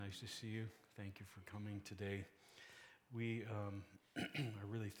nice to see you. Thank you for coming today. We are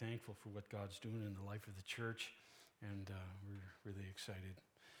really thankful for what God's doing in the life of the church, and we're really excited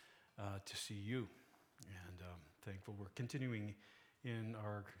to see you. And thankful we're continuing in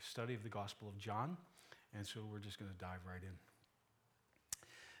our study of the Gospel of John, and so we're just going to dive right in.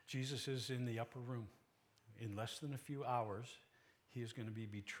 Jesus is in the upper room. In less than a few hours, he is going to be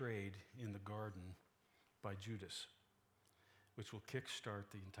betrayed in the garden by Judas, which will kickstart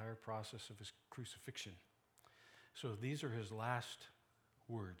the entire process of his crucifixion. So these are his last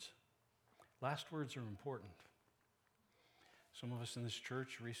words. Last words are important. Some of us in this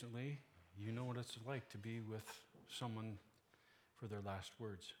church recently, you know what it's like to be with someone for their last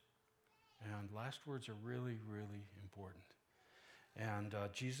words. And last words are really, really important. And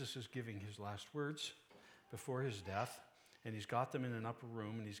Jesus is giving his last words before his death, and he's got them in an upper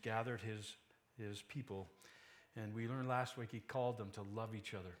room, and he's gathered his people. And we learned last week he called them to love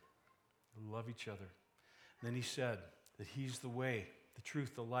each other. Love each other. And then he said that he's the way, the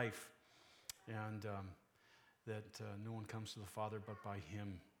truth, the life, and that no one comes to the Father but by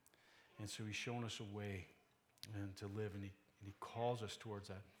him. And so he's shown us a way and to live, and he calls us towards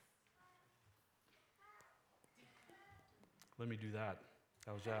that. Let me do that.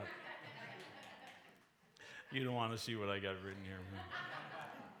 How's that? You don't want to see what I got written here.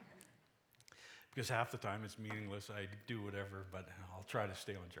 Because half the time it's meaningless. I do whatever, but I'll try to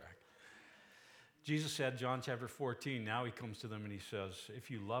stay on track. Jesus said, John chapter 14, now he comes to them and he says,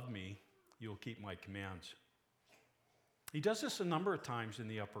 if you love me, you'll keep my commands. He does this a number of times in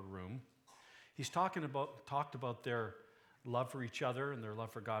the upper room. He's talked about their love for each other and their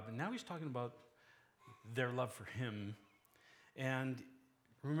love for God, but now he's talking about their love for him. And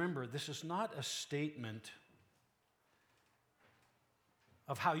remember, this is not a statement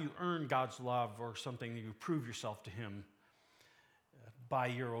of how you earn God's love or something that you prove yourself to him by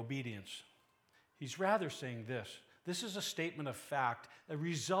your obedience. He's rather saying this. This is a statement of fact. A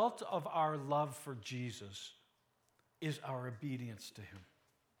result of our love for Jesus is our obedience to him.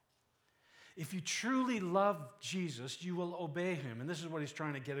 If you truly love Jesus, you will obey him. And this is what he's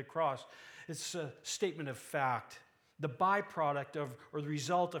trying to get across. It's a statement of fact. The byproduct of, or the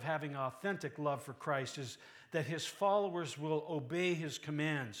result of having authentic love for Christ is that his followers will obey his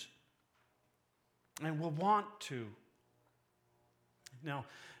commands and will want to. Now,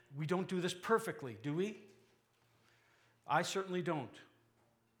 we don't do this perfectly, do we? I certainly don't.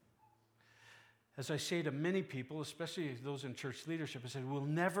 As I say to many people, especially those in church leadership, I said, we'll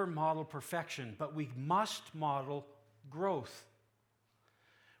never model perfection, but we must model growth.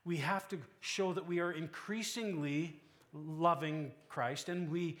 We have to show that we are increasingly loving Christ,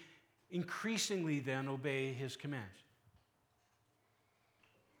 and we increasingly then obey his commands.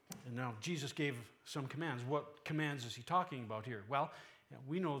 And now Jesus gave some commands. What commands is he talking about here? Well,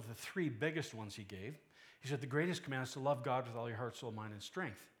 we know the three biggest ones he gave. He said the greatest command is to love God with all your heart, soul, mind, and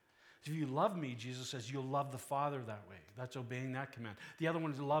strength. If you love me, Jesus says, you'll love the Father that way. That's obeying that command. The other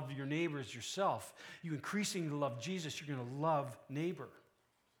one is to love your neighbor as yourself. You increasingly love Jesus, you're going to love neighbor.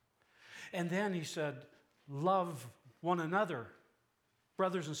 And then he said, love one another,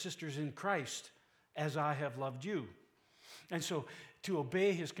 brothers and sisters in Christ, as I have loved you. And so to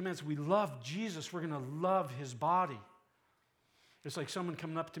obey his commands, we love Jesus, we're going to love his body. It's like someone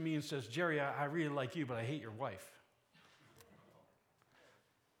coming up to me and says, Gerry, I really like you, but I hate your wife.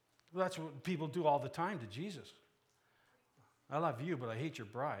 Well, that's what people do all the time to Jesus. I love you, but I hate your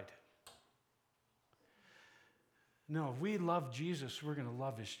bride. No, if we love Jesus, we're going to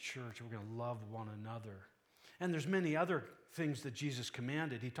love his church. We're going to love one another. And there's many other things that Jesus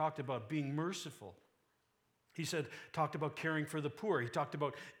commanded. He talked about being merciful. He talked about caring for the poor. He talked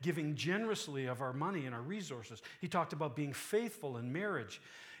about giving generously of our money and our resources. He talked about being faithful in marriage.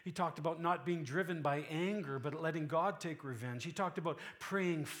 He talked about not being driven by anger, but letting God take revenge. He talked about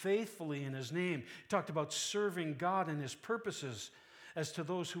praying faithfully in his name. He talked about serving God and his purposes as to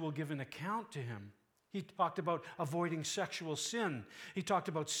those who will give an account to him. He talked about avoiding sexual sin. He talked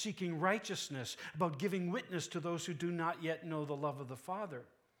about seeking righteousness, about giving witness to those who do not yet know the love of the Father.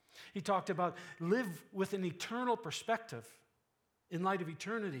 He talked about live with an eternal perspective in light of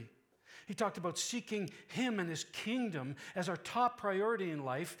eternity. He talked about seeking him and his kingdom as our top priority in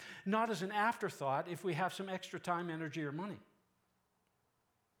life, not as an afterthought if we have some extra time, energy, or money.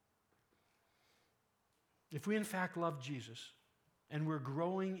 If we in fact love Jesus and we're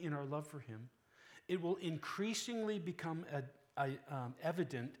growing in our love for him, it will increasingly become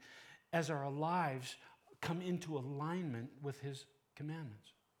evident as our lives come into alignment with his commandments.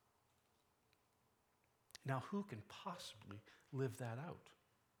 Now, who can possibly live that out?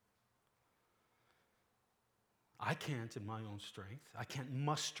 I can't in my own strength. I can't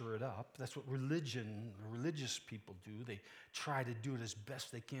muster it up. That's what religious people do. They try to do it as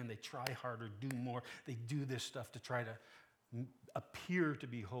best they can. They try harder, do more. They do this stuff to try to appear to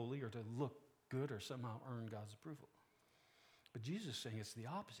be holy or to look good or somehow earn God's approval. But Jesus is saying it's the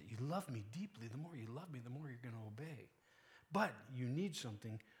opposite. You love me deeply. The more you love me, the more you're going to obey. But you need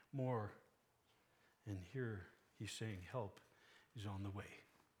something more. And here he's saying help is on the way.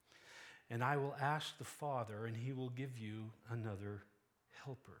 And I will ask the Father, and he will give you another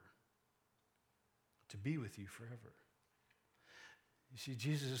helper to be with you forever. You see,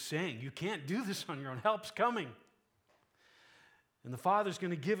 Jesus is saying, you can't do this on your own. Help's coming. And the Father's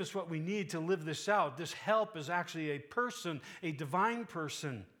going to give us what we need to live this out. This help is actually a person, a divine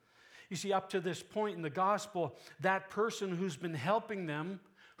person. You see, up to this point in the gospel, that person who's been helping them,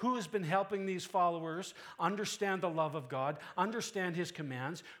 who has been helping these followers understand the love of God, understand his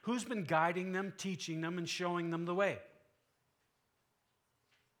commands, who's been guiding them, teaching them, and showing them the way?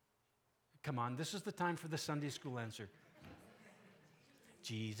 Come on, this is the time for the Sunday school answer.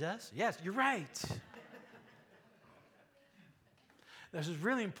 Jesus? Yes, you're right. This is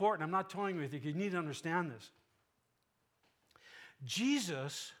really important. I'm not toying with you. You need to understand this.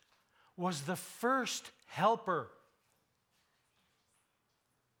 Jesus was the first helper.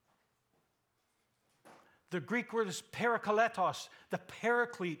 The Greek word is parakletos, the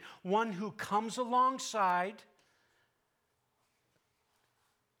paraclete, one who comes alongside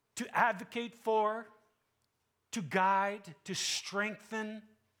to advocate for, to guide, to strengthen,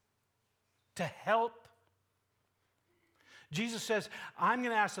 to help. Jesus says, I'm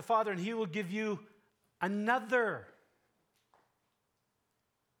going to ask the Father, and he will give you another.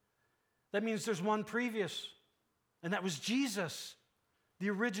 That means there's one previous, and that was Jesus, the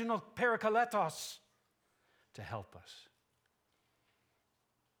original parakletos, to help us.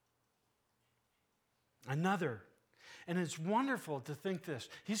 Another. And it's wonderful to think this.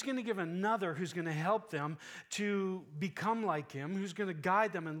 He's going to give another who's going to help them to become like him, who's going to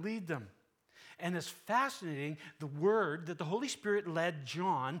guide them and lead them. And it's fascinating, the word that the Holy Spirit led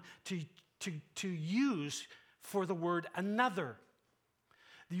John to use for the word another.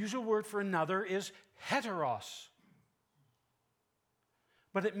 The usual word for another is heteros.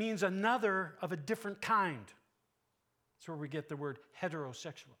 But it means another of a different kind. That's where we get the word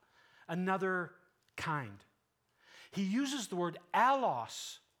heterosexual. Another kind. He uses the word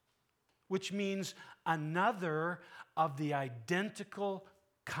allos, which means another of the identical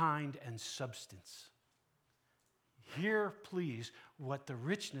kind and substance. Hear, please, what the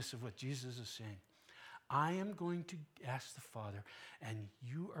richness of what Jesus is saying. I am going to ask the Father, and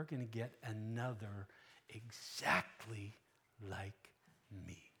you are going to get another exactly like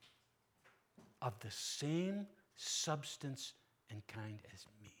me, of the same substance and kind as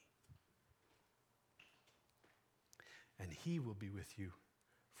me. And he will be with you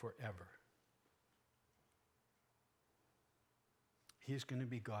forever. He is going to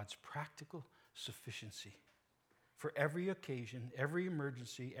be God's practical sufficiency for every occasion, every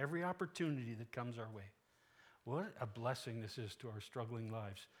emergency, every opportunity that comes our way. What a blessing this is to our struggling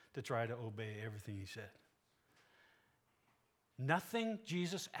lives to try to obey everything he said. Nothing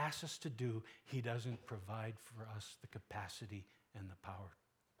Jesus asks us to do, he doesn't provide for us the capacity and the power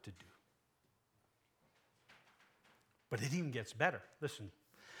to do. But it even gets better. Listen.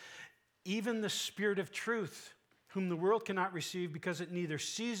 Even the Spirit of truth, whom the world cannot receive because it neither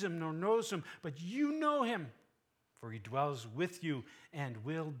sees him nor knows him, but you know him, for he dwells with you and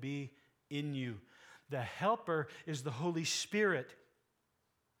will be in you. The helper is the Holy Spirit.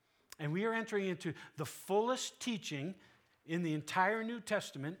 And we are entering into the fullest teaching in the entire New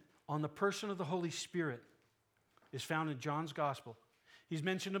Testament on the person of the Holy Spirit. Is found in John's Gospel. He's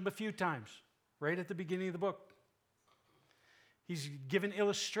mentioned him a few times, right at the beginning of the book. He's given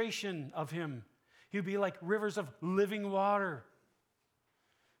illustration of him. He'll be like rivers of living water,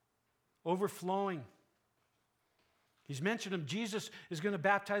 overflowing. He's mentioned him. Jesus is going to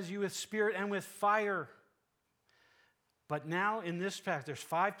baptize you with spirit and with fire. But now in this fact, there's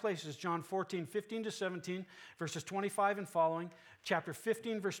 5 places, John 14, 15 to 17, verses 25 and following, chapter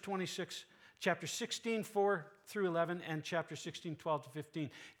 15, verse 26, chapter 16, 4 through 11, and chapter 16, 12 to 15.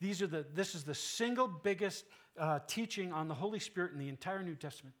 This is the single biggest teaching on the Holy Spirit in the entire New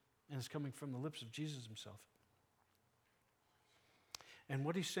Testament, and it's coming from the lips of Jesus himself. And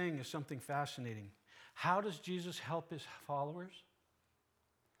what he's saying is something fascinating. How does Jesus help his followers?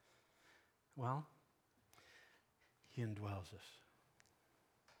 Well, he indwells us.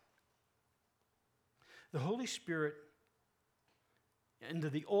 The Holy Spirit, into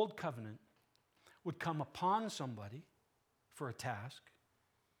the Old Covenant, would come upon somebody for a task.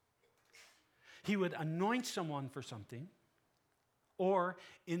 He would anoint someone for something, or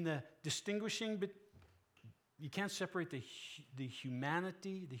in the distinguishing, but you can't separate the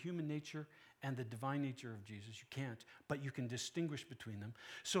humanity, the human nature, and the divine nature of Jesus. You can't, but you can distinguish between them.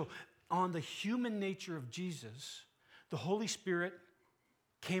 So on the human nature of Jesus, the Holy Spirit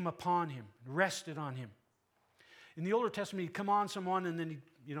came upon him, rested on him. In the Older Testament, he'd come on someone, and then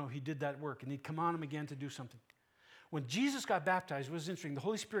he did that work, and he'd come on him again to do something. When Jesus got baptized, it was interesting. The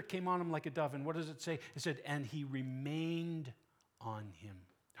Holy Spirit came on him like a dove, and what does it say? It said, and he remained on him.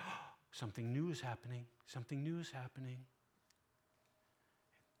 Something new is happening. Something new is happening.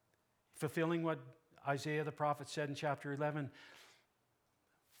 Fulfilling what Isaiah the prophet said in chapter 11,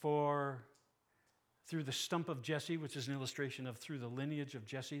 for through the stump of Jesse, which is an illustration of through the lineage of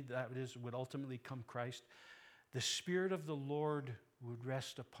Jesse, that is, would ultimately come Christ, the Spirit of the Lord would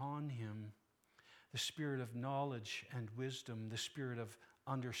rest upon him, the Spirit of knowledge and wisdom, the Spirit of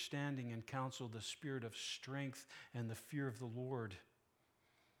understanding and counsel, the Spirit of strength and the fear of the Lord.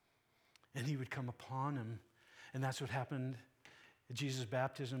 And he would come upon him. And that's what happened at Jesus'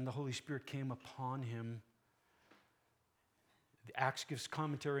 baptism. The Holy Spirit came upon him. The Acts gives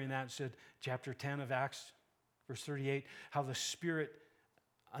commentary on that. It said, chapter 10 of Acts, verse 38, how the Spirit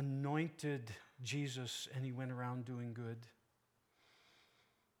anointed Jesus and he went around doing good.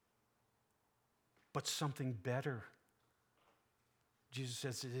 But something better. Jesus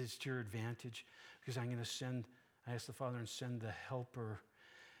says it is to your advantage because I'm going to I asked the Father and send the helper,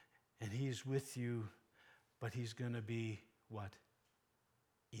 and he's with you, but he's going to be what?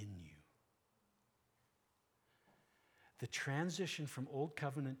 In you. The transition from Old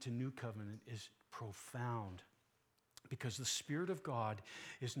Covenant to New Covenant is profound because the Spirit of God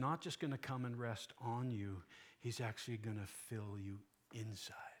is not just going to come and rest on you, he's actually going to fill you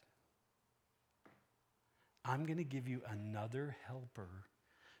inside. I'm going to give you another helper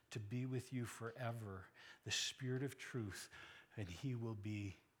to be with you forever, the Spirit of truth, and he will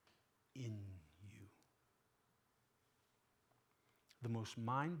be in you. The most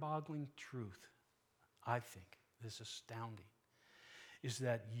mind-boggling truth, I think, this is astounding, is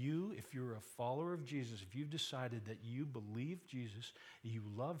that you, if you're a follower of Jesus, if you've decided that you believe Jesus, you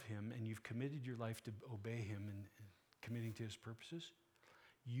love him, and you've committed your life to obey him and committing to his purposes,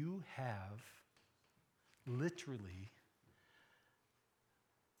 you have literally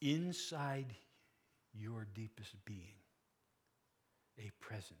inside your deepest being a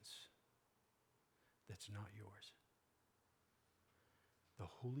presence that's not yours. The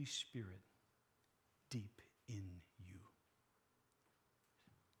Holy Spirit deep in you.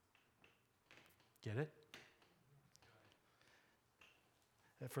 Get it?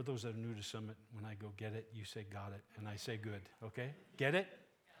 For those that are new to Summit, when I go get it, you say got it, and I say good, okay? Get it?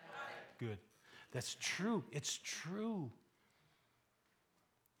 Got it. Good. That's true. It's true.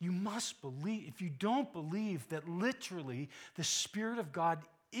 You must believe. If you don't believe that literally the Spirit of God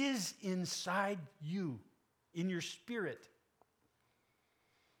is inside you, in your spirit,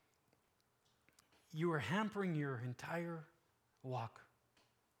 you are hampering your entire walk.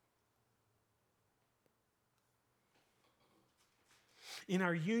 In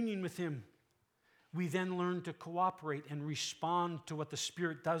our union with him, we then learn to cooperate and respond to what the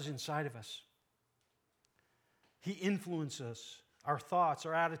Spirit does inside of us. He influences us, our thoughts,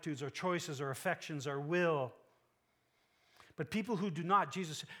 our attitudes, our choices, our affections, our will. But people who do not,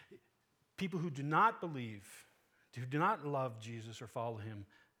 people who do not believe, who do not love Jesus or follow him,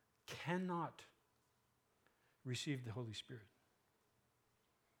 cannot receive the Holy Spirit.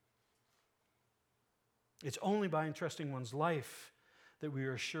 It's only by entrusting one's life that we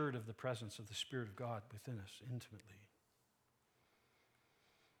are assured of the presence of the Spirit of God within us intimately.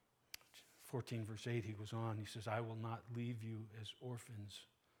 14 verse 8, he goes on, he says, I will not leave you as orphans.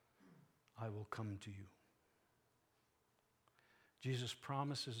 I will come to you. Jesus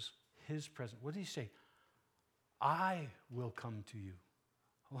promises his presence. What did he say? I will come to you.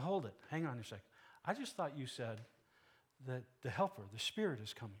 Well, hold it. Hang on a second. I just thought you said that the helper, the Spirit,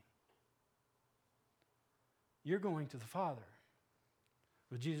 is coming. You're going to the Father.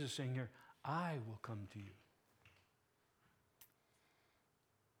 But Jesus is saying here, I will come to you.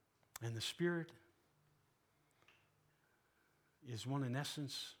 And the Spirit is one in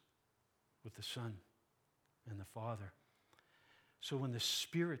essence with the Son and the Father. So when the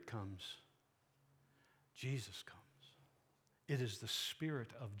Spirit comes, Jesus comes. It is the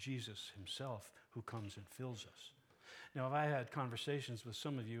Spirit of Jesus himself who comes and fills us. Now, I had conversations with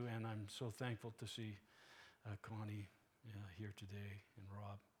some of you, and I'm so thankful to see Connie here today and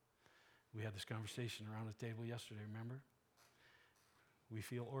Rob. We had this conversation around the table yesterday, remember? We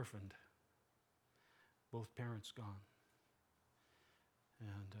feel orphaned. Both parents gone.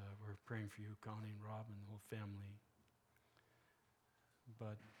 And we're praying for you, Connie and Rob and the whole family.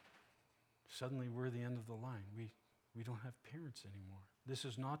 But suddenly we're the end of the line. We don't have parents anymore. This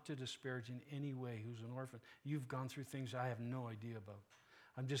is not to disparage in any way who's an orphan. You've gone through things I have no idea about.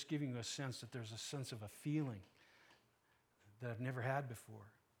 I'm just giving you a sense that there's a sense of a feeling that I've never had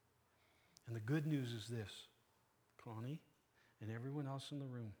before. And the good news is this, Connie and everyone else in the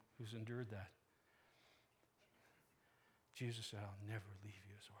room who's endured that. Jesus said, I'll never leave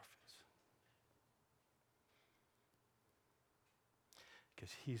you as orphans.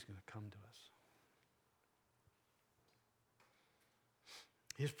 Because he's going to come to us.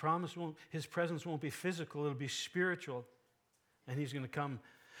 His presence won't be physical, it'll be spiritual. And he's going to come.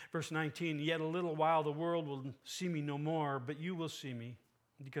 Verse 19, yet a little while the world will see me no more, but you will see me.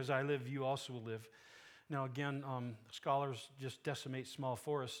 Because I live, you also will live. Now again, scholars just decimate small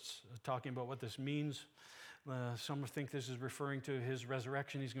forests, talking about what this means. Some think this is referring to his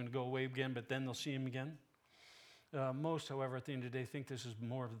resurrection. He's going to go away again, but then they'll see him again. Most, however, at the end of the day, think this is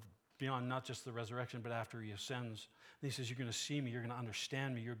more beyond not just the resurrection, but after he ascends. And he says, you're going to see me, you're going to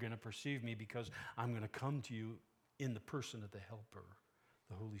understand me, you're going to perceive me, because I'm going to come to you in the person of the Helper,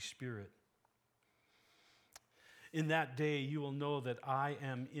 the Holy Spirit. In that day, you will know that I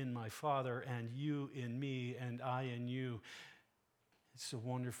am in my Father, and you in me, and I in you. It's a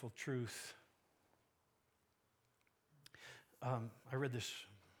wonderful truth. I read this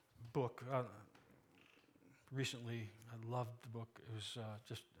book recently. I loved the book. It was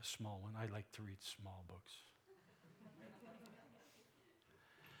just a small one. I like to read small books.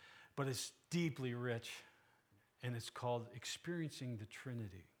 But it's deeply rich, and it's called Experiencing the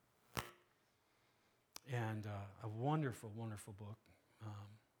Trinity. And a wonderful, wonderful book.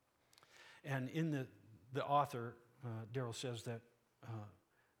 And in the author, Darrell says that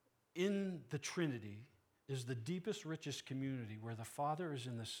in the Trinity is the deepest, richest community where the Father is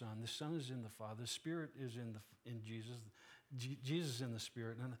in the Son is in the Father, the Spirit is in Jesus, Jesus is in the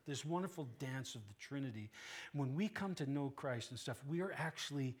Spirit, and this wonderful dance of the Trinity. When we come to know Christ and stuff, we are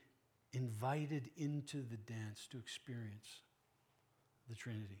actually invited into the dance to experience the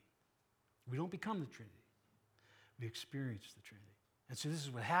Trinity. We don't become the Trinity. We experience the Trinity. And so this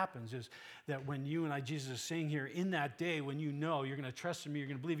is what happens, is that when you and I, Jesus is saying here, in that day when you know you're going to trust in me, you're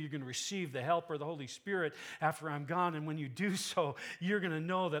going to believe, you're going to receive the Helper, the Holy Spirit after I'm gone. And when you do so, you're going to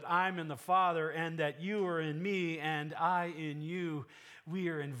know that I'm in the Father and that you are in me and I in you. We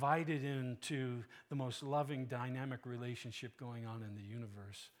are invited into the most loving, dynamic relationship going on in the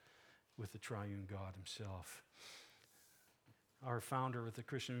universe with the triune God himself. Our founder with the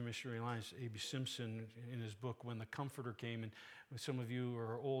Christian Missionary Alliance, A.B. Simpson, in his book, When the Comforter Came, and some of you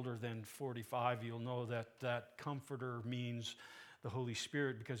are older than 45, you'll know that Comforter means the Holy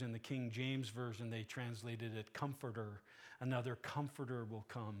Spirit, because in the King James Version, they translated it Comforter. Another Comforter will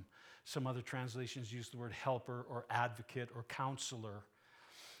come. Some other translations use the word Helper or Advocate or Counselor.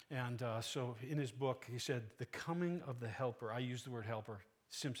 And so in his book, he said, the coming of the Helper. I use the word Helper.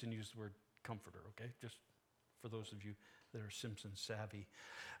 Simpson used the word Comforter, okay? Just for those of you that are Simpson savvy.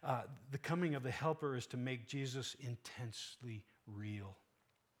 The coming of the Helper is to make Jesus intensely real.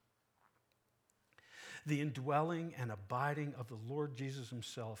 The indwelling and abiding of the Lord Jesus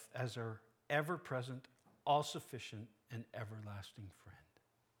himself as our ever-present, all-sufficient, and everlasting friend.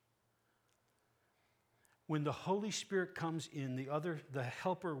 When the Holy Spirit comes in, the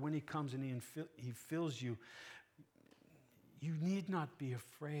Helper, when he comes in, he fills you, you need not be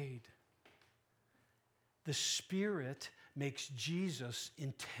afraid. The Spirit makes Jesus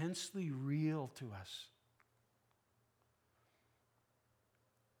intensely real to us.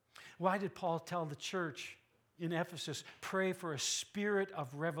 Why did Paul tell the church in Ephesus, pray for a spirit of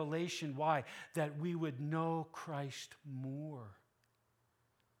revelation? Why? That we would know Christ more.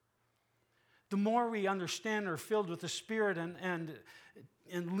 The more we understand or are filled with the Spirit and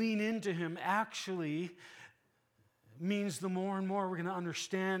lean into him, actually means the more and more we're going to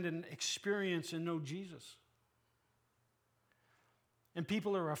understand and experience and know Jesus. And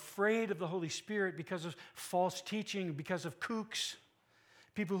people are afraid of the Holy Spirit because of false teaching, because of kooks,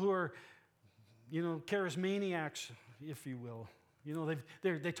 people who are, charismaniacs, if you will.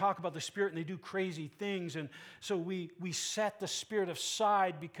 They talk about the Spirit and they do crazy things. And so we set the Spirit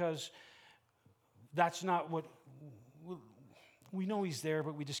aside because that's not what, we know he's there,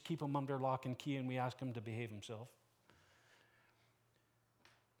 but we just keep him under lock and key and we ask him to behave himself.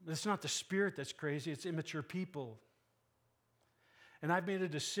 But it's not the Spirit that's crazy, it's immature people. And I've made a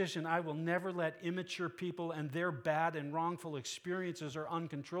decision. I will never let immature people and their bad and wrongful experiences or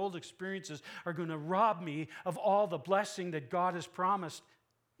uncontrolled experiences are going to rob me of all the blessing that God has promised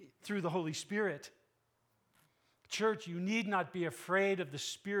through the Holy Spirit. Church, you need not be afraid of the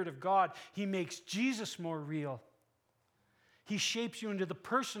Spirit of God. He makes Jesus more real. He shapes you into the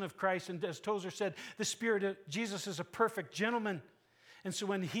person of Christ. And as Tozer said, the Spirit of Jesus is a perfect gentleman. And so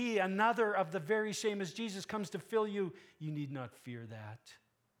when he, another of the very same as Jesus, comes to fill you, you need not fear that.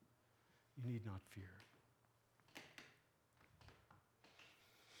 You need not fear.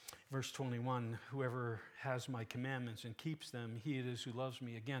 Verse 21, whoever has my commandments and keeps them, he it is who loves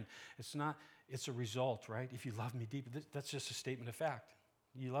me. Again, it's a result, right? If you love me deeply, that's just a statement of fact.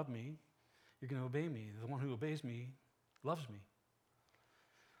 You love me, you're going to obey me. The one who obeys me loves me.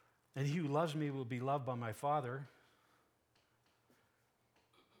 And he who loves me will be loved by my Father,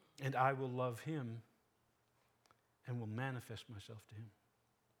 and I will love him and will manifest myself to him.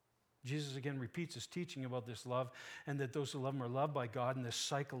 Jesus again repeats his teaching about this love, and that those who love him are loved by God, and this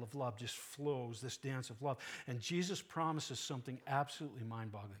cycle of love just flows, this dance of love. And Jesus promises something absolutely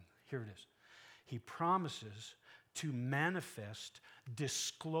mind-boggling. Here it is. He promises to manifest,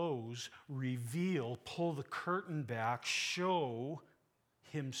 disclose, reveal, pull the curtain back, show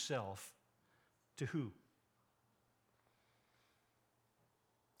himself to who?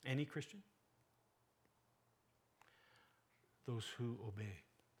 Any Christian? Those who obey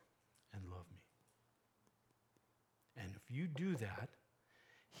and love me. And if you do that,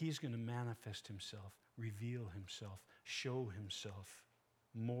 he's going to manifest himself, reveal himself, show himself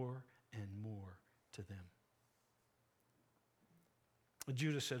more and more to them.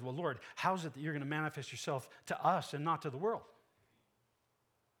 Judas said, well, Lord, how is it that you're going to manifest yourself to us and not to the world?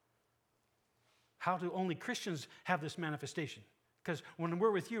 How do only Christians have this manifestation? Because when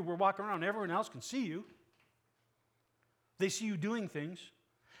we're with you, we're walking around, everyone else can see you. They see you doing things.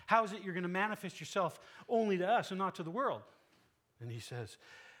 How is it you're going to manifest yourself only to us and not to the world? And he says,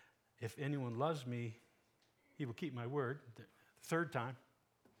 if anyone loves me, he will keep my word. The third time.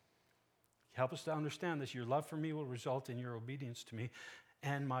 Help us to understand this. Your love for me will result in your obedience to me.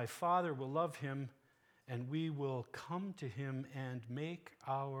 And my Father will love him, and we will come to him and make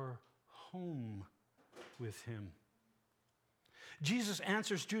our home with him. Jesus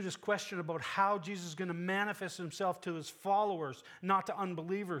answers Judas' question about how Jesus is going to manifest himself to his followers, not to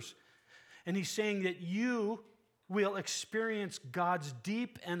unbelievers. And he's saying that you will experience God's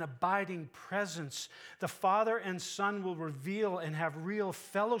deep and abiding presence. The Father and Son will reveal and have real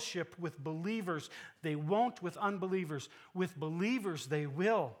fellowship with believers. They won't with unbelievers. With believers, they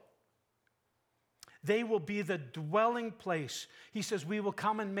will. They will be the dwelling place. He says, we will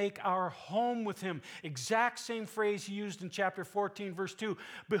come and make our home with him. Exact same phrase he used in chapter 14, verse 2.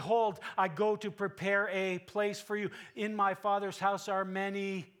 Behold, I go to prepare a place for you. In my Father's house are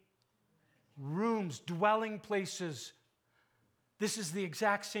many rooms, dwelling places. This is the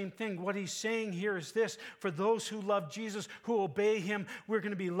exact same thing. What he's saying here is this. For those who love Jesus, who obey him, we're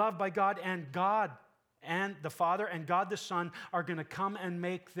going to be loved by God, and the Father and God the Son are going to come and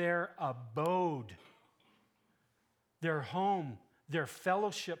make their abode, their home, their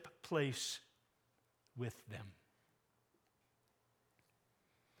fellowship place with them.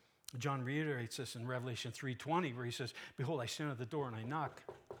 John reiterates this in Revelation 3:20, where he says, behold, I stand at the door and I knock.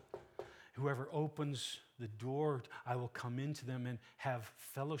 Whoever opens the door, I will come into them and have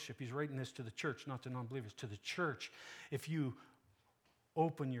fellowship. He's writing this to the church, not to non-believers, to the church. If you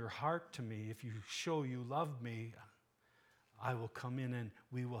open your heart to me, if you show you love me, I will come in and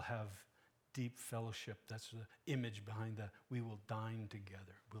we will have deep fellowship. That's the image behind that. We will dine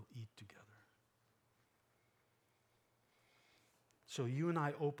together. We'll eat together. So you and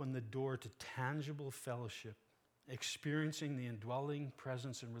I open the door to tangible fellowship, experiencing the indwelling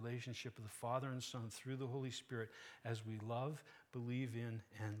presence and relationship of the Father and Son through the Holy Spirit as we love, believe in,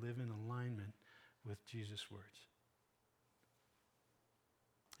 and live in alignment with Jesus' words.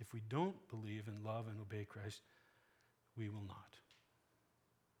 If we don't believe and love and obey Christ, we will not.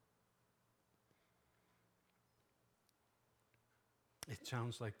 It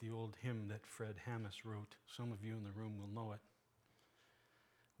sounds like the old hymn that Fred Hammis wrote. Some of you in the room will know it.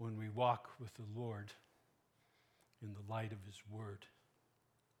 When we walk with the Lord in the light of his word,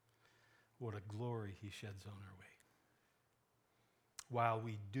 what a glory he sheds on our way. While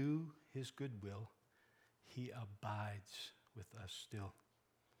we do his good will, he abides with us still,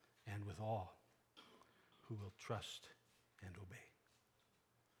 and with all who will trust and obey.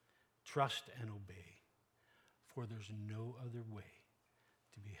 Trust and obey, for there's no other way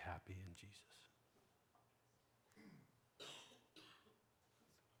to be happy in Jesus.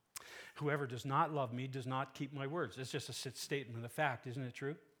 Whoever does not love me does not keep my words. It's just a statement of fact, isn't it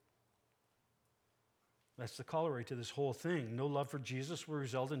true? That's the corollary to this whole thing. No love for Jesus will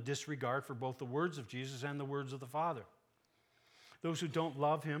result in disregard for both the words of Jesus and the words of the Father. Those who don't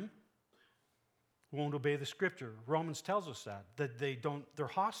love him won't obey the Scripture. Romans tells us that they're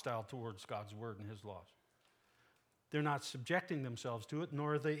hostile towards God's word and his laws. They're not subjecting themselves to it,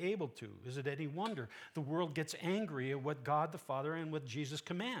 nor are they able to. Is it any wonder the world gets angry at what God the Father and what Jesus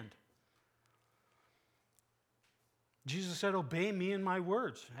command? Jesus said, obey me and my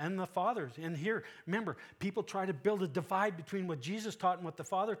words and the Father's. And here, remember, people try to build a divide between what Jesus taught and what the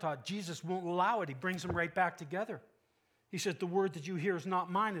Father taught. Jesus won't allow it. He brings them right back together. He says, the word that you hear is not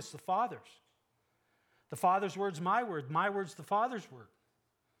mine, it's the Father's. The Father's word's my word's the Father's word.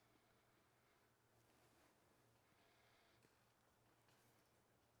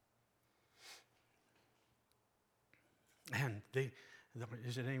 And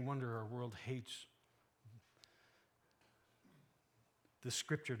is it any wonder our world hates the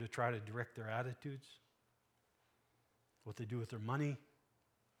Scripture to try to direct their attitudes, what they do with their money,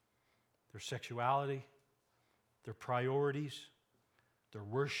 their sexuality, their priorities, their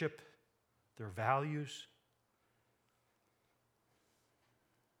worship, their values.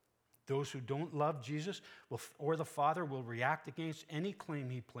 Those who don't love Jesus or the Father will react against any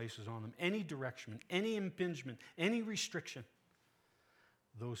claim he places on them, any direction, any impingement, any restriction.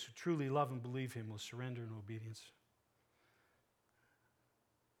 Those who truly love and believe him will surrender in obedience.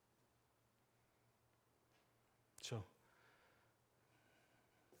 So,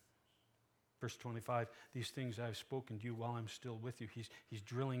 verse 25, these things I have spoken to you while I'm still with you. He's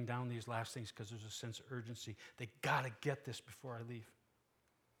drilling down these last things because there's a sense of urgency. They got to get this before I leave.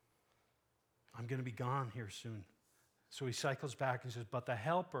 I'm going to be gone here soon. So he cycles back and says, but the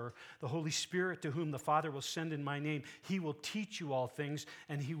Helper, the Holy Spirit, to whom the Father will send in my name, he will teach you all things,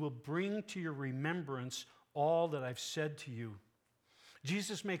 and he will bring to your remembrance all that I've said to you.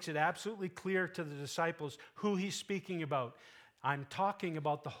 Jesus makes it absolutely clear to the disciples who he's speaking about. I'm talking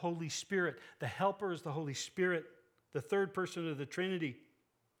about the Holy Spirit. The Helper is the Holy Spirit, the third person of the Trinity.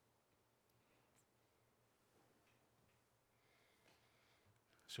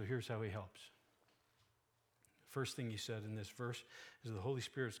 So here's how he helps. First thing he said in this verse is the Holy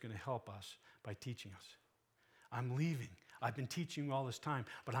Spirit is going to help us by teaching us. I'm leaving. I've been teaching you all this time,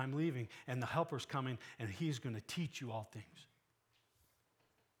 but I'm leaving, and the Helper's coming, and he's going to teach you all things.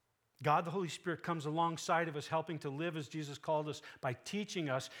 God, the Holy Spirit, comes alongside of us, helping to live as Jesus called us by teaching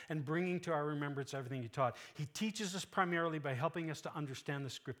us and bringing to our remembrance everything he taught. He teaches us primarily by helping us to understand the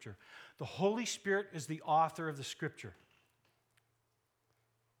Scripture. The Holy Spirit is the author of the Scripture.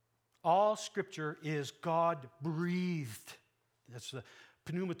 All Scripture is God-breathed. That's the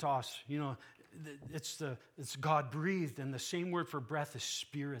pneumatos, it's God-breathed, and the same word for breath is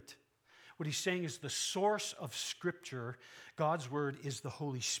spirit. What he's saying is the source of Scripture, God's Word, is the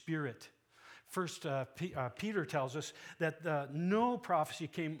Holy Spirit. First, Peter tells us that no prophecy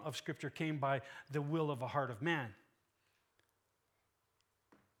of Scripture came by the will of a heart of man,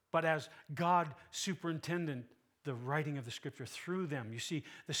 but as God superintended the writing of the Scripture through them. You see,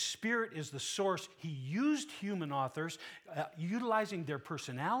 the Spirit is the source. He used human authors, utilizing their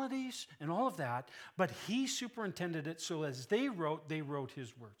personalities and all of that, but he superintended it so as they wrote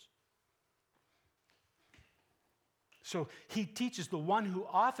his words. So he teaches. The one who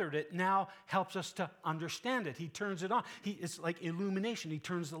authored it now helps us to understand it. He turns it on. It's like illumination. He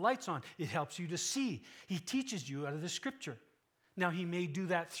turns the lights on. It helps you to see. He teaches you out of the Scripture. Now, he may do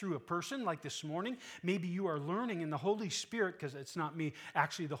that through a person, like this morning. Maybe you are learning, and the Holy Spirit, because it's not me,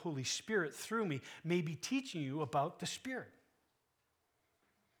 actually the Holy Spirit through me, may be teaching you about the Spirit.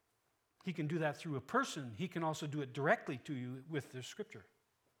 He can do that through a person. He can also do it directly to you with the Scripture.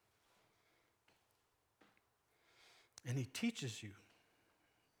 And he teaches you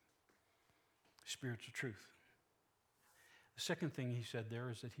spiritual truth. The second thing he said there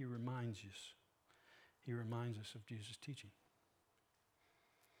is that he reminds us. He reminds us of Jesus' teaching.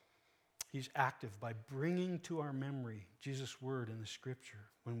 He's active by bringing to our memory Jesus' word in the Scripture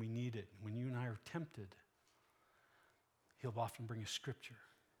when we need it. When you and I are tempted, he'll often bring a Scripture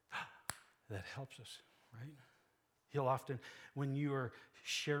that helps us, right? He'll often, when you are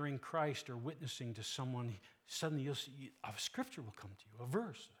sharing Christ or witnessing to someone, suddenly you'll see a Scripture will come to you, a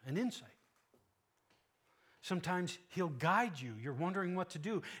verse, an insight. Sometimes he'll guide you. You're wondering what to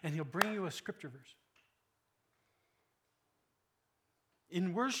do, and he'll bring you a Scripture verse.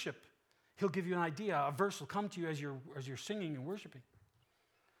 In worship, he'll give you an idea. A verse will come to you as you're singing and worshiping.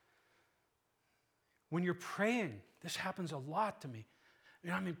 When you're praying, this happens a lot to me.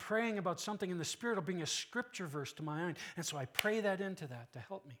 Praying about something, and the Spirit will bring a Scripture verse to my mind. And so I pray that into that to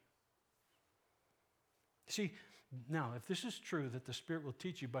help me. See, now, if this is true, that the Spirit will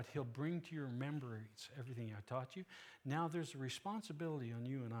teach you, but he'll bring to your remembrance everything I taught you, now there's a responsibility on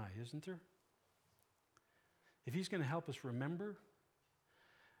you and I, isn't there? If he's going to help us remember,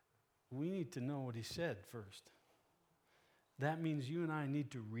 we need to know what he said first. That means you and I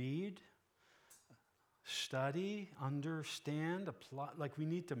need to read, study, understand, apply. Like we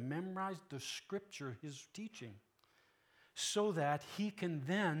need to memorize the scripture, his teaching, so that he can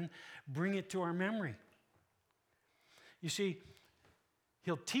then bring it to our memory. You see,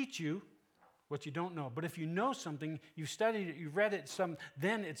 he'll teach you what you don't know. But if you know something, you've studied it, you've read it,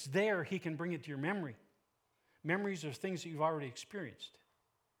 then it's there, he can bring it to your memory. Memories are things that you've already experienced.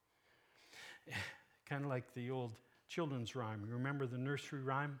 Kind of like the old children's rhyme. You remember the nursery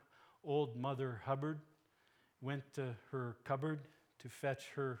rhyme? Old Mother Hubbard went to her cupboard to fetch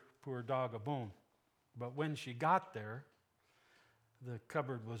her poor dog a bone. But when she got there, the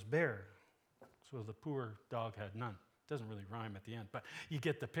cupboard was bare. So the poor dog had none. Doesn't really rhyme at the end, but you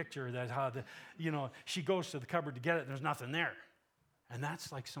get the picture that how she goes to the cupboard to get it and there's nothing there. And that's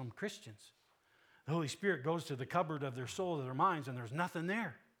like some Christians. The Holy Spirit goes to the cupboard of their soul, of their minds, and there's nothing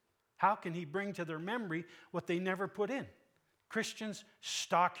there. How can he bring to their memory what they never put in? Christians,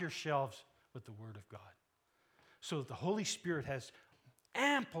 stock your shelves with the Word of God so that the Holy Spirit has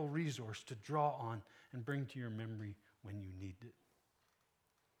ample resource to draw on and bring to your memory when you need it.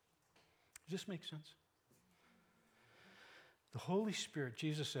 Does this make sense? The Holy Spirit,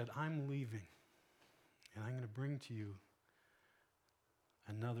 Jesus said, I'm leaving, and I'm going to bring to you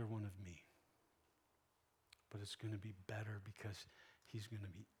another one of me. But it's going to be better because he's going to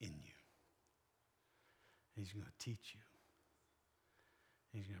be in you. And he's going to teach you.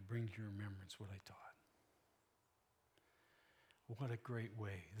 And he's going to bring to your remembrance what I taught. What a great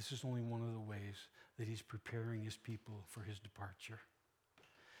way. This is only one of the ways that he's preparing his people for his departure.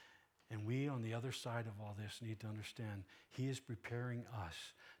 And we, on the other side of all this, need to understand he is preparing us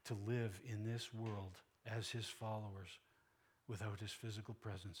to live in this world as his followers without his physical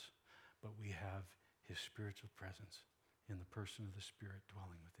presence. But we have his spiritual presence in the person of the Spirit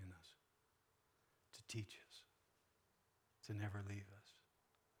dwelling within us to teach us, to never leave us.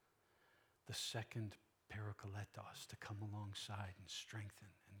 The second parakletos, to come alongside and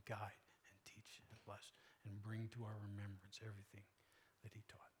strengthen and guide and teach and bless and bring to our remembrance everything that he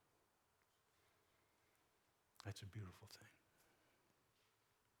taught. That's a beautiful thing.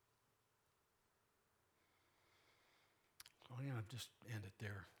 So I'm going to just end it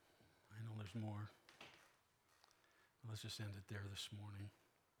there. I know there's more. Let's just end it there this morning.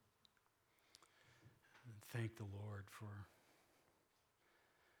 And thank the Lord for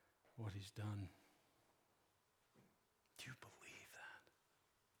what he's done